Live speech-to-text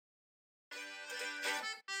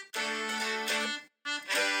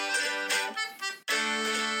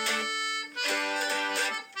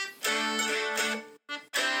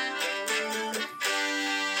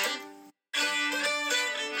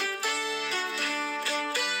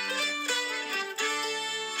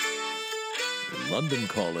London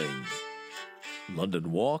Calling.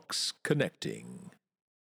 London Walks Connecting.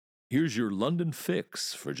 Here's your London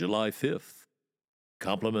fix for July 5th.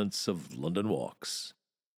 Compliments of London Walks.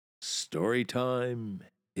 Story time,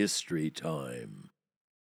 history time.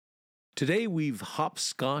 Today we've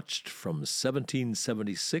hopscotched from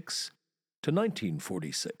 1776 to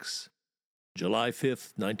 1946. July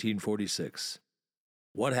 5th, 1946.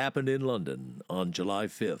 What happened in London on July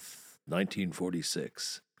 5th,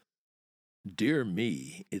 1946? Dear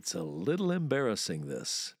me, it's a little embarrassing,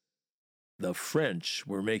 this. The French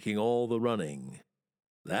were making all the running.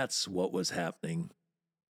 That's what was happening.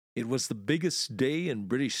 It was the biggest day in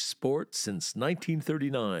British sport since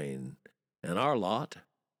 1939, and our lot,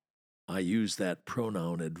 I use that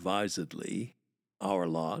pronoun advisedly, our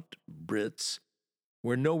lot, Brits,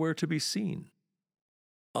 were nowhere to be seen.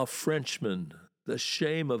 A Frenchman, the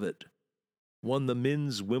shame of it, won the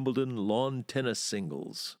men's Wimbledon lawn tennis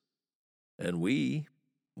singles. And we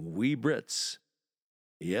Brits,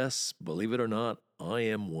 yes, believe it or not, I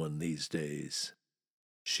am one these days.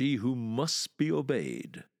 She who must be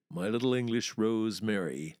obeyed, my little English Rose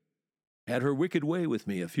Mary, had her wicked way with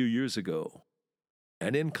me a few years ago,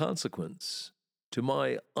 and in consequence, to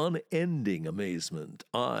my unending amazement,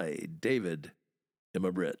 I, David, am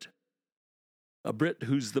a Brit. A Brit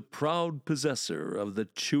who's the proud possessor of the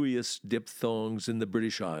chewiest diphthongs in the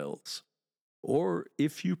British Isles, or,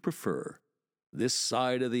 if you prefer, this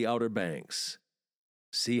side of the Outer Banks.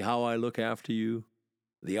 See how I look after you?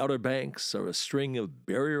 The Outer Banks are a string of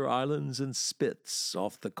barrier islands and spits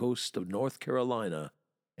off the coast of North Carolina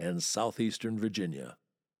and southeastern Virginia.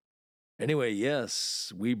 Anyway,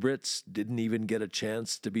 yes, we Brits didn't even get a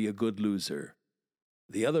chance to be a good loser.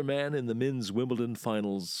 The other man in the men's Wimbledon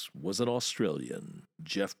finals was an Australian,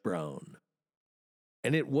 Jeff Brown.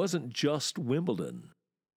 And it wasn't just Wimbledon.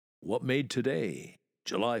 What made today,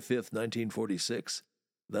 July 5th, 1946,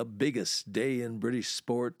 the biggest day in British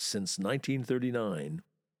sport since 1939,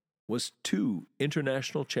 was 2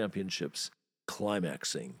 international championships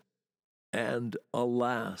climaxing. And,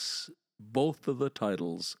 alas, both of the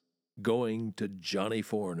titles going to Johnny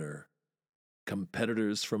Foreigner,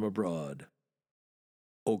 competitors from abroad.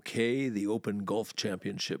 Okay, the Open Golf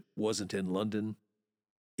Championship wasn't in London.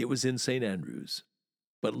 It was in St. Andrews.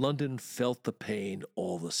 But London felt the pain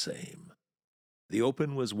all the same. The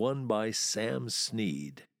Open was won by Sam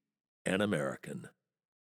Snead, an American.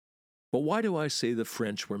 But why do I say the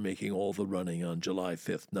French were making all the running on July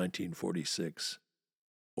 5th, 1946?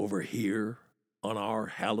 Over here, on our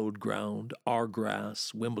hallowed ground, our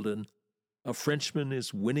grass, Wimbledon, a Frenchman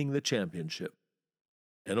is winning the championship.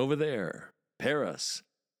 And over there, Paris,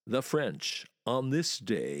 the French, on this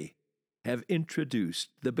day, have introduced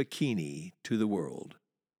the bikini to the world.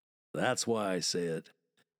 That's why I say it.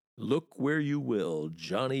 Look where you will,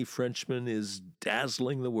 Johnny Frenchman is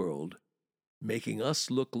dazzling the world, making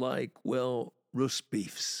us look like, well, roast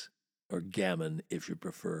beefs, or gammon if you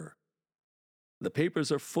prefer. The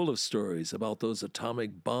papers are full of stories about those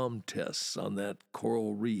atomic bomb tests on that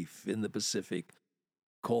coral reef in the Pacific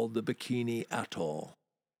called the Bikini Atoll.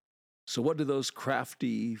 So what do those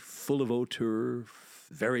crafty, full of hauteur,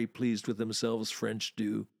 very pleased with themselves French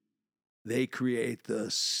do? They create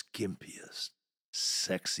the skimpiest,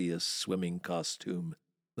 sexiest swimming costume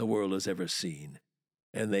the world has ever seen,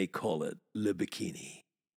 and they call it le bikini.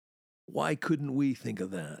 Why couldn't we think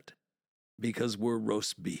of that? Because we're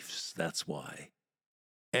roast beefs, that's why.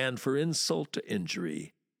 And for insult to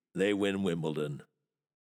injury, they win Wimbledon.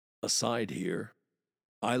 Aside here,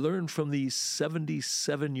 I learned from these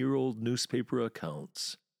 77-year-old newspaper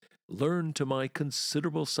accounts, learned to my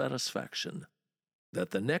considerable satisfaction,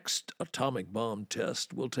 that the next atomic bomb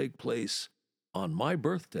test will take place on my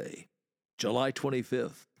birthday, July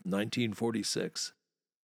 25th, 1946.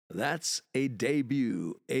 That's a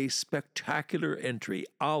debut, a spectacular entry.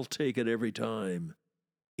 I'll take it every time.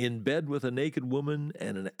 In bed with a naked woman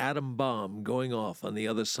and an atom bomb going off on the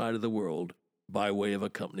other side of the world by way of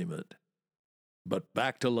accompaniment. But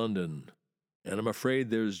back to London, and I'm afraid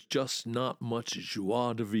there's just not much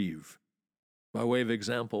joie de vivre. By way of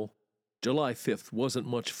example, July 5th wasn't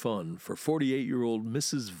much fun for 48-year-old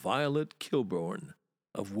Mrs. Violet Kilbourne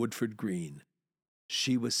of Woodford Green.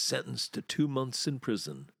 She was sentenced to 2 months in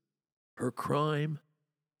prison. Her crime?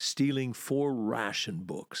 Stealing 4 ration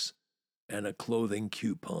books and a clothing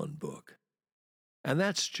coupon book. And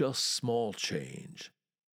that's just small change.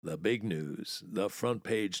 The big news, the front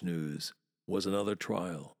page news, was another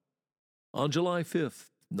trial. On July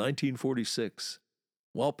 5th, 1946,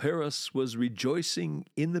 while Paris was rejoicing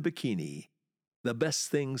in the bikini, the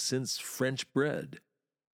best thing since French bread,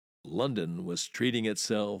 London was treating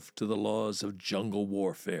itself to the laws of jungle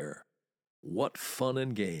warfare. What fun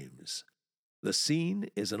and games! The scene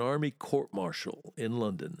is an army court-martial in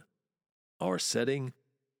London. Our setting,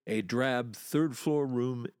 a drab third-floor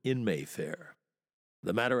room in Mayfair.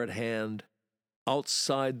 The matter at hand,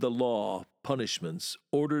 outside the law punishments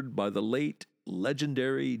ordered by the late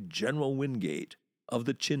legendary General Wingate of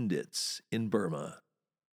the Chindits in Burma.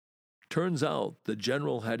 Turns out the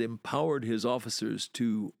general had empowered his officers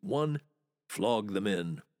to 1. Flog the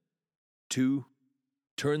men, 2.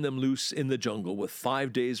 Turn them loose in the jungle with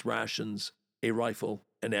 5 days' rations, a rifle,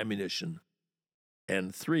 and ammunition,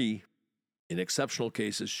 and 3. In exceptional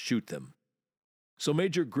cases, shoot them. So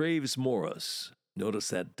Major Graves Morris, notice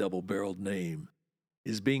that double-barreled name,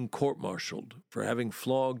 is being court-martialed for having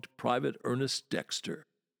flogged Private Ernest Dexter.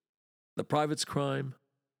 The private's crime?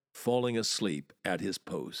 Falling asleep at his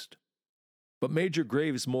post. But Major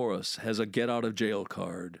Graves Morris has a get-out-of-jail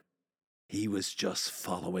card. He was just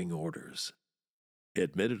following orders.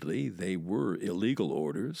 Admittedly, they were illegal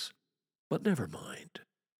orders, but never mind.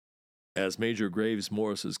 As Major Graves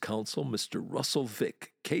Morris's counsel, Mr. Russell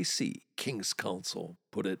Vick, K.C., King's Counsel,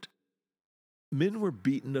 put it, men were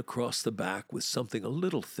beaten across the back with something a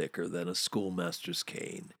little thicker than a schoolmaster's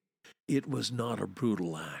cane. It was not a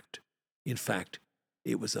brutal act. In fact,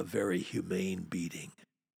 it was a very humane beating.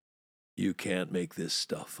 You can't make this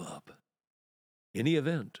stuff up. In any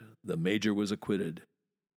event, the major was acquitted.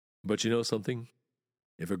 But you know something?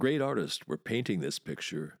 If a great artist were painting this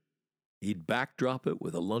picture, he'd backdrop it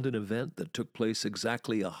with a London event that took place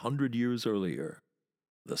exactly 100 years earlier,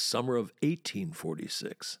 the summer of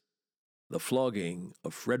 1846, the flogging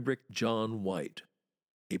of Frederick John White,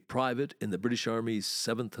 a private in the British Army's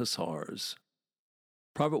 7th Hussars.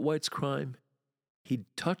 Private White's crime? He'd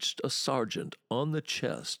touched a sergeant on the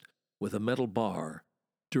chest with a metal bar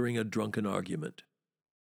during a drunken argument.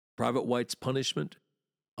 Private White's punishment?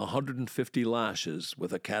 150 lashes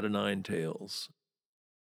with a cat-o'-nine tails.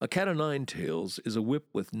 A cat-o'-nine tails is a whip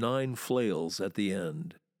with 9 flails at the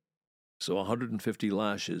end. So 150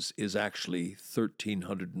 lashes is actually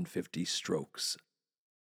 1,350 strokes.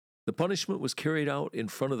 The punishment was carried out in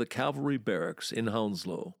front of the cavalry barracks in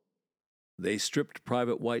Hounslow. They stripped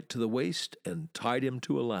Private White to the waist and tied him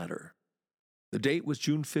to a ladder. The date was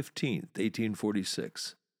June 15,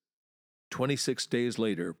 1846. 26 days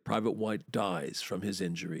later, Private White dies from his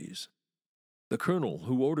injuries. The colonel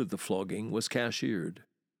who ordered the flogging was cashiered.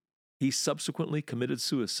 He subsequently committed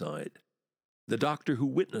suicide. The doctor who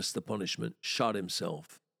witnessed the punishment shot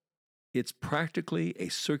himself. It's practically a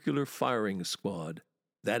circular firing squad,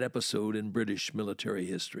 that episode in British military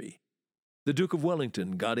history. The Duke of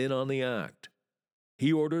Wellington got in on the act.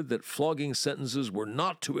 He ordered that flogging sentences were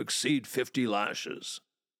not to exceed 50 lashes.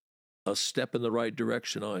 A step in the right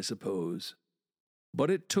direction, I suppose. But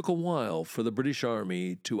it took a while for the British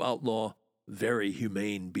Army to outlaw very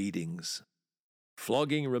humane beatings.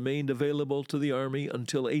 Flogging remained available to the Army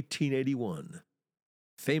until 1881.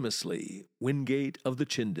 Famously, Wingate of the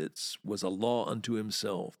Chindits was a law unto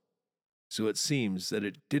himself, so it seems that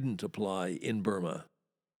it didn't apply in Burma.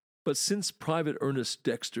 But since Private Ernest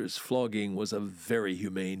Dexter's flogging was a very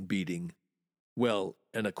humane beating, well,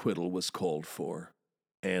 an acquittal was called for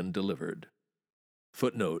and delivered.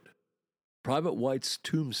 Footnote: Private White's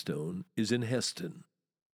tombstone is in Heston,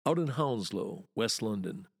 out in Hounslow, West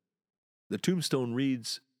London. The tombstone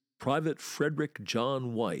reads, Private Frederick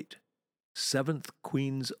John White, 7th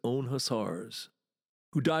Queen's Own Hussars,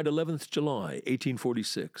 who died 11th July,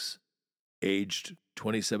 1846, aged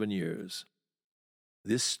 27 years.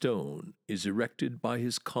 This stone is erected by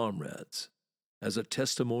his comrades as a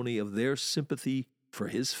testimony of their sympathy for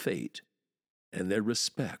his fate and their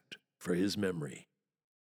respect for his memory.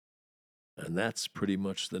 And that's pretty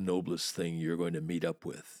much the noblest thing you're going to meet up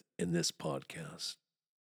with in this podcast.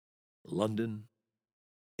 London,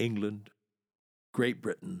 England, Great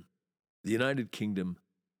Britain, the United Kingdom,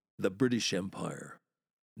 the British Empire,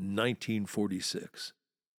 1946.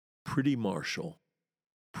 Pretty martial,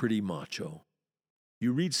 pretty macho.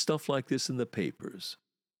 You read stuff like this in the papers.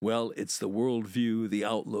 Well, it's the worldview, the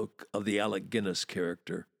outlook of the Alec Guinness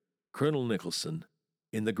character, Colonel Nicholson,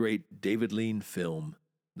 in the great David Lean film,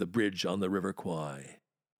 The Bridge on the River Kwai.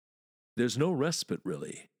 There's no respite,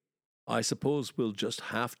 really. I suppose we'll just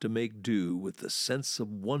have to make do with the sense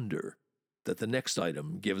of wonder that the next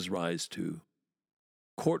item gives rise to.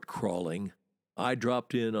 Court crawling, I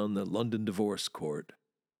dropped in on the London Divorce Court.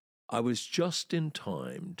 I was just in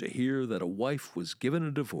time to hear that a wife was given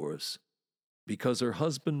a divorce because her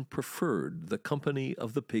husband preferred the company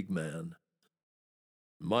of the pigman.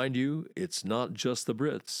 Mind you, it's not just the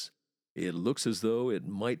Brits. It looks as though it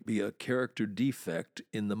might be a character defect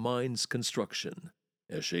in the mind's construction,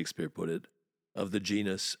 as Shakespeare put it. of the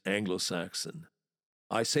genus Anglo-Saxon.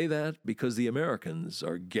 I say that because the Americans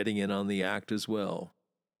are getting in on the act as well.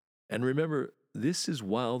 And remember, this is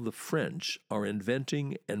while the French are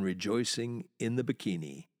inventing and rejoicing in the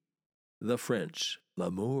bikini. The French,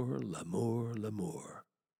 l'amour, l'amour, l'amour,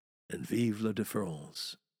 and vive la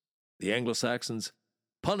différence. The Anglo-Saxons,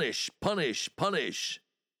 punish, punish, punish.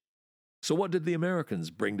 So what did the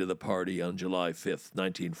Americans bring to the party on July 5th,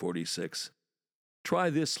 1946?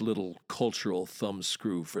 Try this little cultural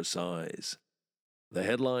thumbscrew for size. The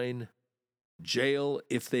headline, Jail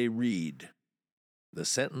if they read. The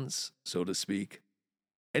sentence, so to speak,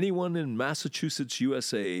 anyone in Massachusetts,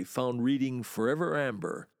 USA found reading Forever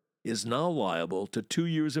Amber is now liable to 2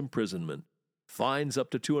 years imprisonment, fines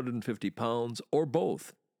up to £250, or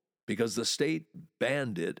both, because the state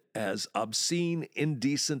banned it as obscene,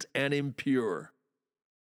 indecent, and impure.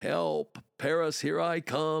 Help, Paris, here I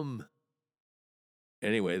come.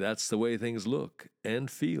 Anyway, that's the way things look and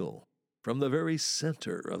feel from the very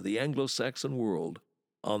center of the Anglo-Saxon world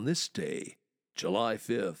on this day, July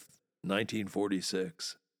 5th,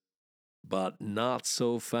 1946. But not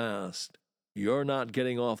so fast. You're not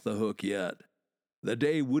getting off the hook yet. The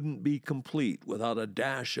day wouldn't be complete without a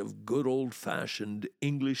dash of good old-fashioned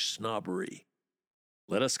English snobbery.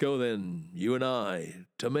 Let us go then, you and I,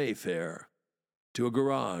 to Mayfair, to a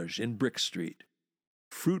garage in Brick Street.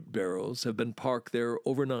 Fruit barrels have been parked there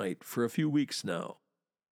overnight for a few weeks now.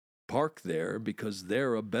 Parked there because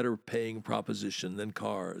they're a better paying proposition than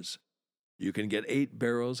cars. You can get 8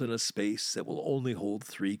 barrels in a space that will only hold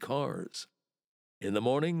 3 cars. In the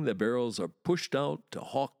morning, the barrels are pushed out to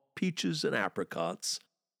hawk peaches and apricots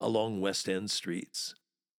along West End streets.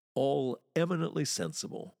 All eminently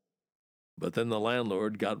sensible. But then the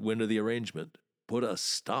landlord got wind of the arrangement, put a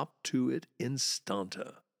stop to it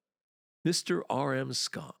instanta. Mr. R.M.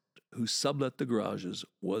 Scott, who sublet the garages,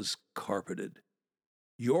 was carpeted.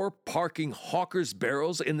 You're parking hawkers'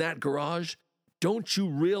 barrels in that garage? Don't you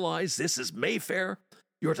realize this is Mayfair?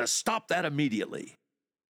 You're to stop that immediately.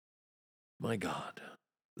 My God,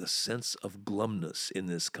 the sense of glumness in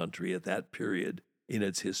this country at that period in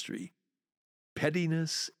its history.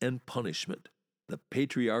 Pettiness and punishment, the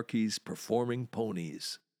patriarchy's performing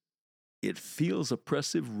ponies. It feels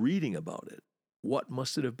oppressive reading about it. What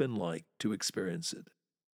must it have been like to experience it?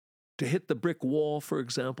 To hit the brick wall, for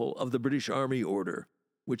example, of the British Army order,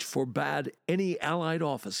 which forbade any Allied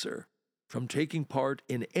officer from taking part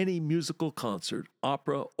in any musical concert,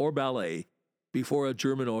 opera, or ballet before a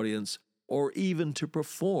German audience, or even to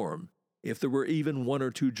perform if there were even 1 or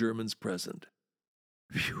 2 Germans present.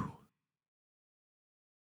 Phew.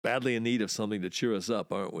 Badly in need of something to cheer us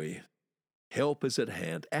up, aren't we? Help is at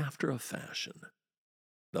hand after a fashion.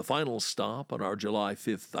 The final stop on our July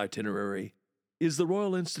 5th itinerary is the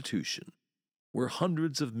Royal Institution, where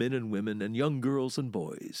hundreds of men and women and young girls and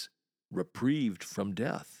boys, reprieved from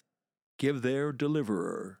death, give their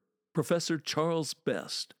deliverer, Professor Charles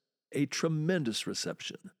Best, a tremendous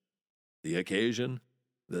reception. The occasion,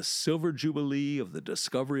 the silver jubilee of the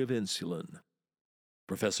discovery of insulin.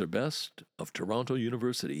 Professor Best of Toronto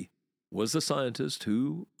University was the scientist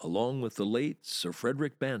who, along with the late Sir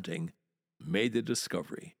Frederick Banting, made the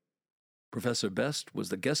discovery. Professor Best was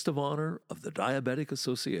the guest of honor of the Diabetic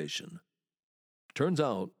Association. Turns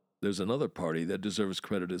out there's another party that deserves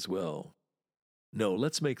credit as well. No,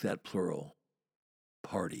 let's make that plural.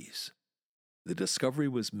 Parties. The discovery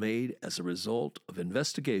was made as a result of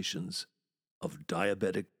investigations of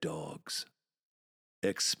diabetic dogs.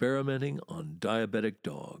 Experimenting on diabetic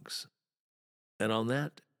dogs. And on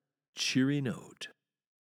that cheery note,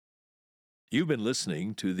 you've been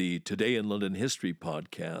listening to the Today in London History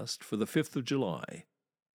podcast for the 5th of July,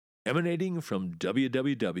 emanating from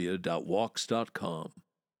www.walks.com,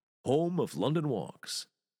 home of London Walks,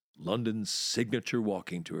 London's signature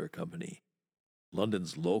walking tour company,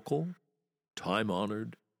 London's local,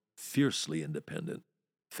 time-honored, fiercely independent,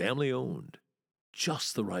 family-owned,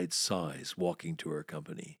 just the right size walking tour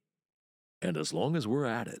company. And as long as we're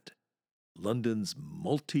at it, London's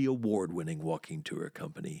multi-award-winning walking tour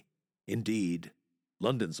company. Indeed,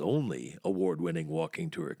 London's only award-winning walking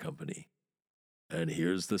tour company. And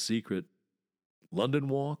here's the secret. London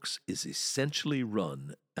Walks is essentially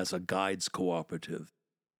run as a guides cooperative.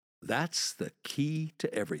 That's the key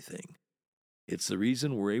to everything. It's the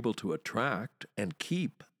reason we're able to attract and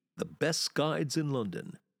keep the best guides in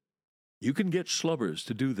London. You can get schlubbers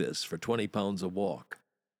to do this for £20 a walk,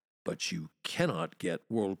 but you cannot get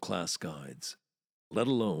world-class guides, let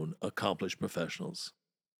alone accomplished professionals.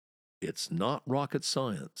 It's not rocket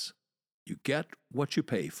science. You get what you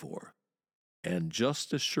pay for. And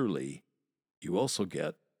just as surely, you also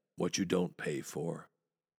get what you don't pay for.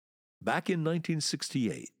 Back in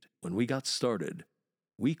 1968, when we got started,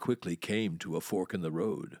 we quickly came to a fork in the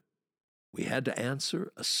road. We had to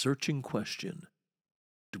answer a searching question.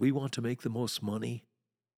 Do we want to make the most money,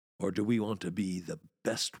 or do we want to be the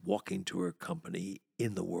best walking tour company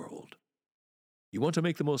in the world? You want to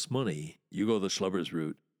make the most money, you go the Schlubbers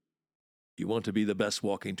route. You want to be the best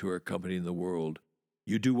walking tour company in the world,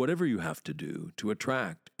 you do whatever you have to do to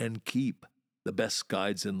attract and keep the best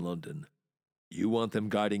guides in London. You want them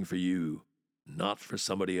guiding for you, not for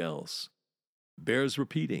somebody else. Bears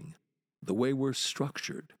repeating, the way we're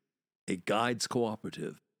structured, a guides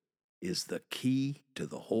cooperative, is the key to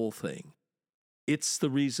the whole thing. It's the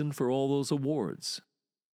reason for all those awards.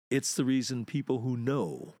 It's the reason people who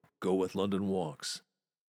know go with London Walks.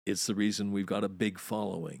 It's the reason we've got a big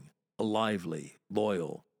following, a lively,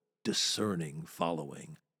 loyal, discerning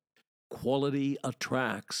following. Quality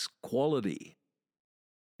attracts quality.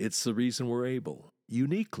 It's the reason we're able,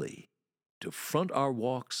 uniquely, to front our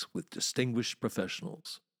walks with distinguished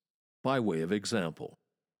professionals. By way of example,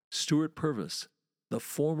 Stuart Purvis, the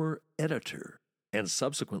former editor and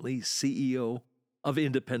subsequently CEO of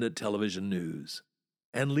Independent Television News,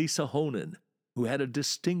 and Lisa Honan, who had a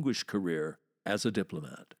distinguished career as a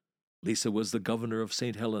diplomat. Lisa was the governor of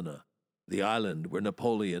St. Helena, the island where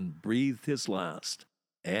Napoleon breathed his last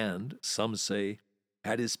and, some say,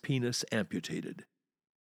 had his penis amputated.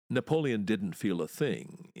 Napoleon didn't feel a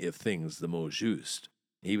thing, if things the mot juste.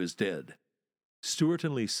 He was dead. Stuart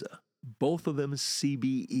and Lisa, both of them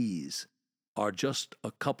CBEs, are just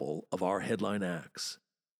a couple of our headline acts.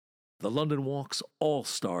 The London Walks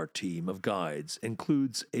all-star team of guides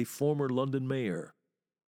includes a former London mayor.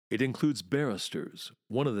 It includes barristers,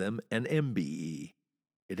 one of them an MBE.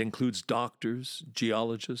 It includes doctors,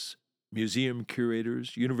 geologists, museum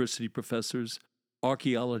curators, university professors,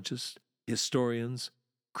 archaeologists, historians,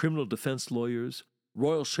 criminal defense lawyers,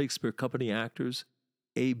 Royal Shakespeare Company actors,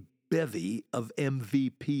 a bevy of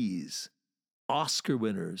MVPs, Oscar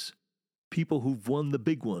winners, people who've won the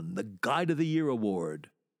big one, the Guide of the Year award.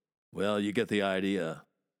 Well, you get the idea.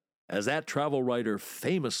 As that travel writer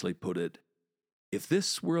famously put it, if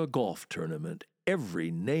this were a golf tournament,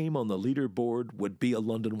 every name on the leaderboard would be a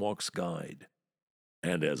London Walks guide.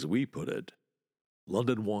 And as we put it,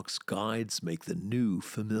 London Walks guides make the new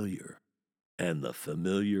familiar, and the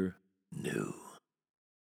familiar new.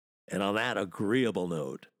 And on that agreeable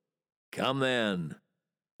note, come then,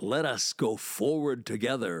 let us go forward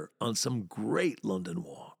together on some great London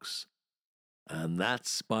walks. And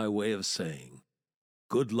that's by way of saying,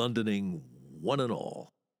 good Londoning, one and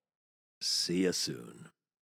all. See you soon.